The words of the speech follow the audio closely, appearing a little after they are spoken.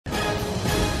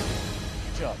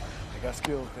job. I got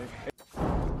skills, baby.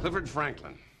 Clifford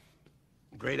Franklin.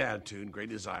 Great attitude, great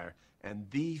desire, and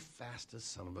the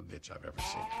fastest son of a bitch I've ever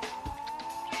seen.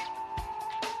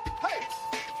 Hey!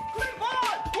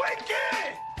 Clifford!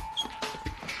 Wiki!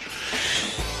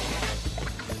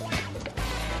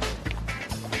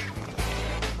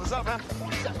 What's up, man?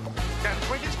 What's up? Candy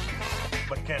Twinkies?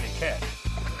 But candy cat.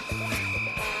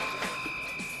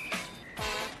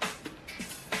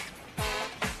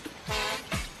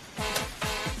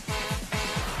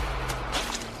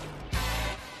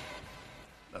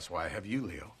 That's why I have you,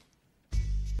 Leo.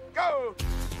 Go!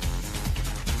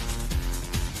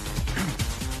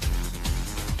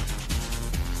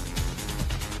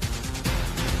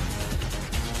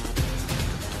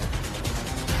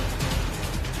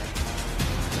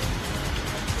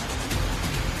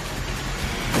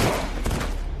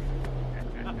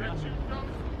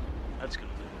 That's gonna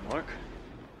do, Mark.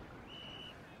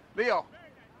 Leo,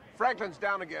 Franklin's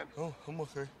down again. Oh, I'm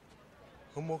okay.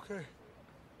 I'm okay.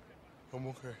 I'm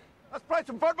okay. Let's play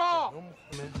some football! I'm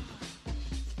okay, man.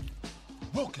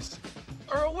 Wilkinson.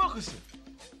 Earl Wilkinson.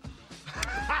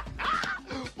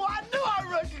 Boy, I knew I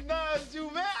recognized you,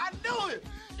 man. I knew it.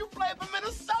 You played for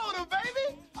Minnesota,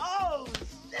 baby. Oh,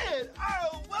 shit.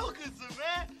 Earl Wilkinson,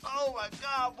 man. Oh, my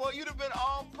God, boy. You'd have been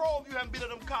all pro if you hadn't beat up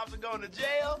them cops and gone to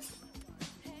jail.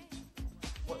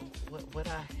 What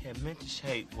I had meant to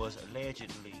say was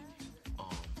allegedly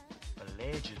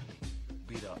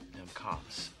beat up them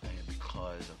cops, and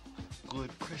because a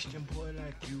good Christian boy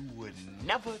like you would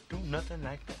never do nothing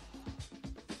like that.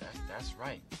 That's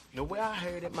right. The way I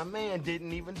heard it, my man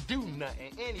didn't even do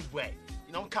nothing anyway.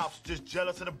 You know, cops are just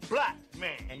jealous of the black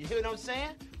man. You hear what I'm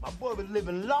saying? My boy was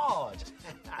living large.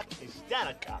 I can't stand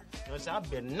a cop. You know what I'm saying? I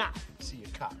better not see a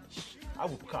cop. I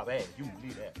whoop a cop ass. You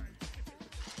believe that?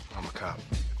 I'm a cop.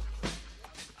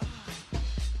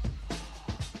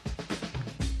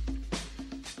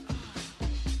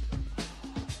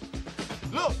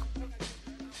 Look,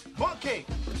 monkey.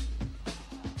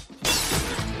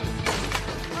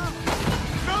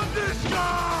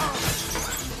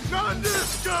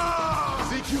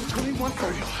 ZQ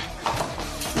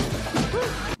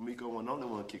 2130. Miko wasn't the only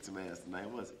one kicked some ass tonight,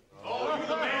 was he? Oh, you're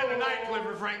the man tonight,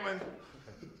 Clifford Franklin.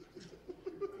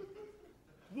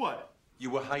 What? You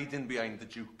were hiding behind the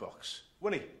jukebox.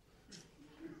 Winnie.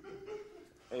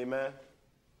 Hey, man.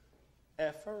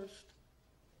 At first,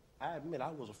 I admit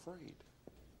I was afraid.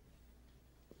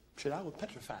 Shit, I was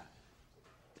petrified.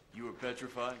 You were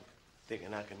petrified?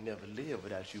 Thinking I could never live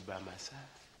without you by my side.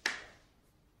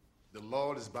 The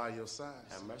Lord is by your side.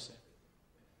 Have mercy.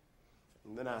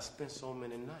 And then I spent so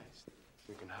many nights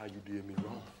thinking how you did me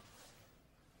wrong.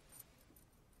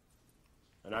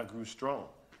 And I grew strong.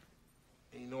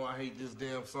 And you know I hate this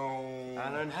damn song. I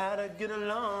learned how to get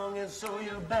along, and so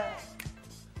you're back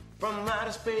from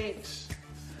outer space.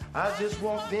 I just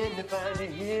walked in to find you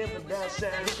here, but that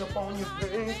sad look up on your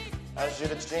face. I should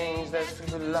have changed that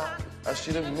stupid lock. I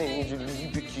should have made you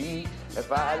leave your key.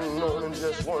 If I hadn't known in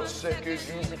just 1 second,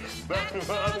 you'd be back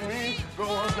behind me. Go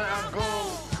on now, go.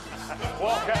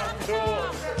 Walk out the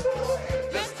door.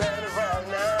 Just turn around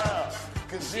now,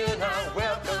 'cause you're not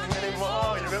welcome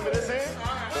anymore. You remember this here?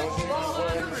 Don't be the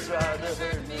one who tried to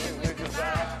hurt me with your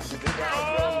side. You think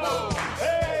I'll crumble?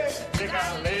 Hey, think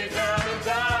I'll lay down and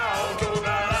die.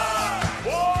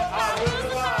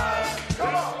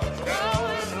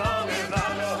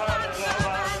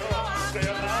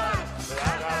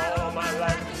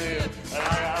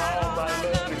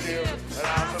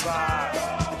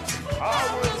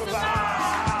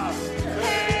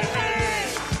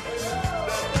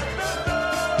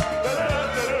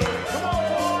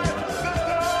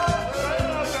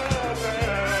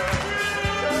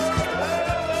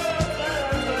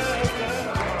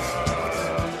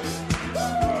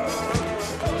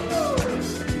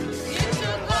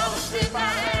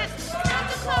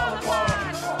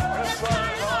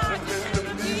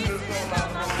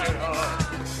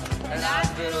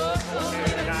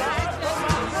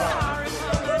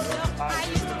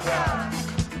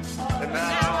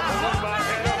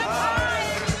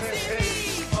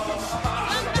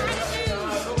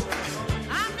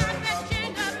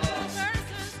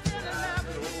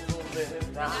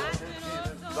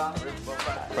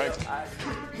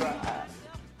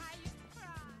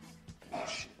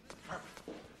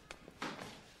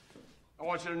 I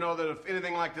want you to know that if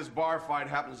anything like this bar fight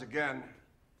happens again,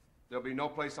 there'll be no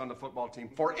place on the football team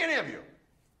for any of you.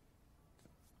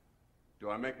 Do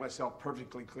I make myself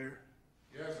perfectly clear?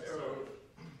 Yes, sir.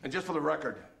 And just for the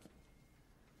record,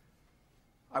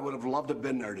 I would have loved to have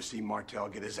been there to see Martell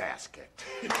get his ass kicked.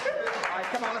 All right,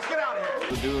 come on, let's get out of here.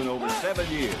 We're doing over 7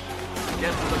 years to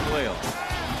get to the playoffs.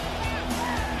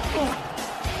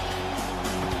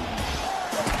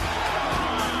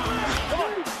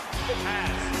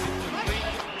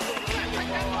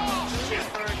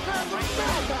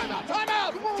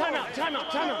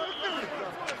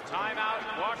 Timeout,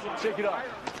 Washington. Shake it up.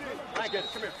 Franklin,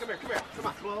 come here.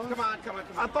 Come on.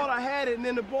 I thought I had it, and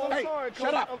then the ball. Hey, Sorry,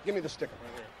 shut Coach. up. Give me the sticker.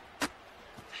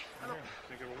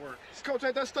 Think it'll work. Coach,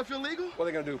 ain't that stuff illegal? What are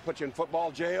they gonna do? Put you in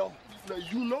football jail? Now,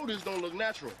 you know this don't look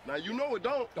natural. Now, you know it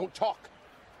don't. Don't talk.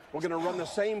 We're gonna run the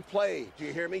same play. Do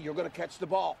you hear me? You're gonna catch the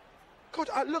ball. Coach,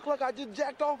 I look like I just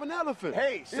jacked off an elephant.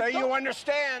 Hey, say you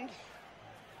understand.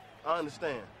 I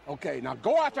understand. Okay, now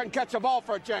go out there and catch the ball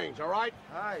for a change, all right?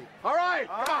 All right. All right,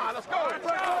 come on, let's go.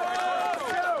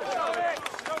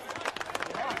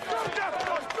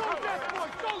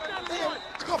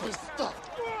 Cover stuff.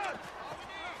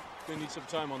 Gonna need some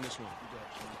time on this one.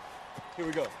 Here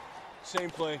we go.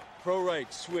 Same play. Pro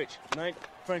right. Switch. Knight.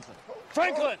 Franklin.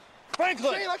 Franklin!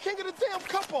 Franklin! Shane, I can't get a damn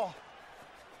cup off.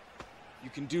 You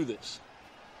can do this.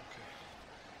 Okay.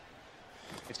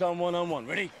 It's on one-on-one.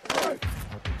 Ready? Ready!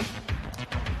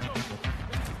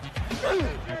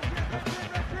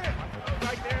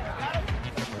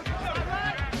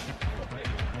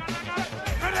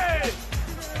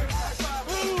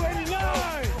 Blue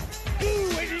 89!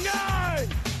 Blue 89!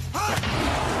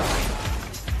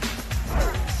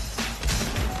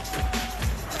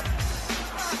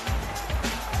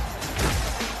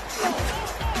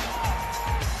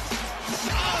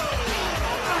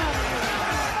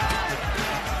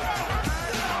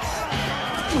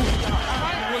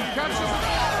 Catches the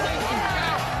ball.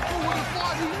 Who would have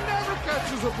thought he never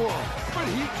catches a ball? But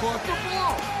he caught the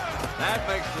ball. That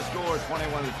makes the score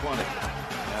 21-20.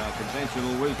 Now,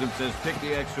 conventional wisdom says pick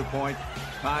the extra point,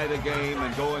 tie the game,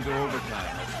 and go into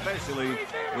overtime, especially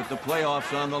with the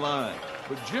playoffs on the line.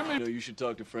 But Jimmy... You should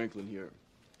talk to Franklin here.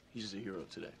 He's a hero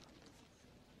today.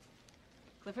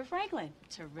 Clifford Franklin.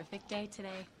 Terrific day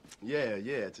today.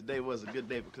 Yeah. Today was a good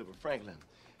day for Clifford Franklin.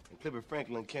 And Clifford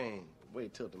Franklin can't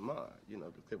wait till tomorrow. You know,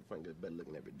 because Clifford Franklin is better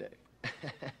looking every day.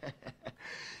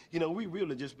 You know, we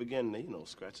really just began to,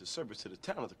 scratch the surface to the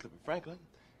talent of Clifford Franklin.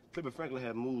 Clifford Franklin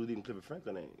had moves even Clifford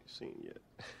Franklin ain't seen yet.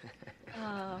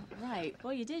 Right.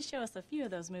 Well, you did show us a few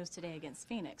of those moves today against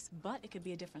Phoenix, but it could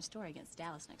be a different story against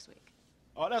Dallas next week.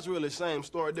 Oh, that's really the same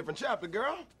story, different chapter,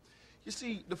 girl. You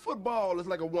see, the football is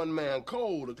like a one-man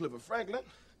cold to Clifford Franklin.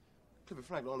 Clifford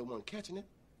Franklin the only one catching it.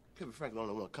 Clifford Franklin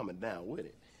the only one coming down with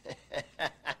it.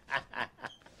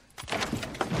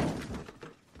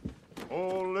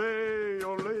 Ole,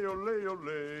 ole, ole,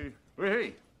 ole.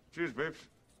 Hey, cheers, babes.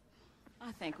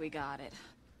 I think we got it.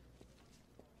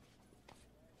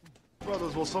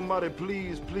 Brothers, will somebody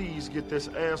please get this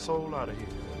asshole out of here?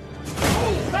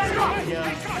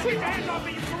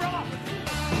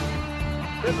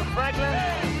 Clifford Franklin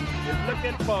is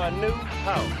looking for a new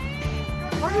house.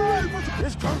 Are you ready for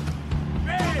this turn?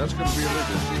 That's going to be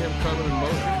illegal. See him coming in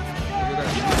motion? Look at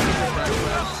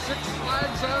that. 6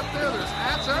 flags out there. There's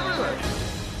hats everywhere.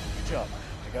 Good job.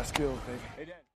 I got skills, baby. Hey, Dad.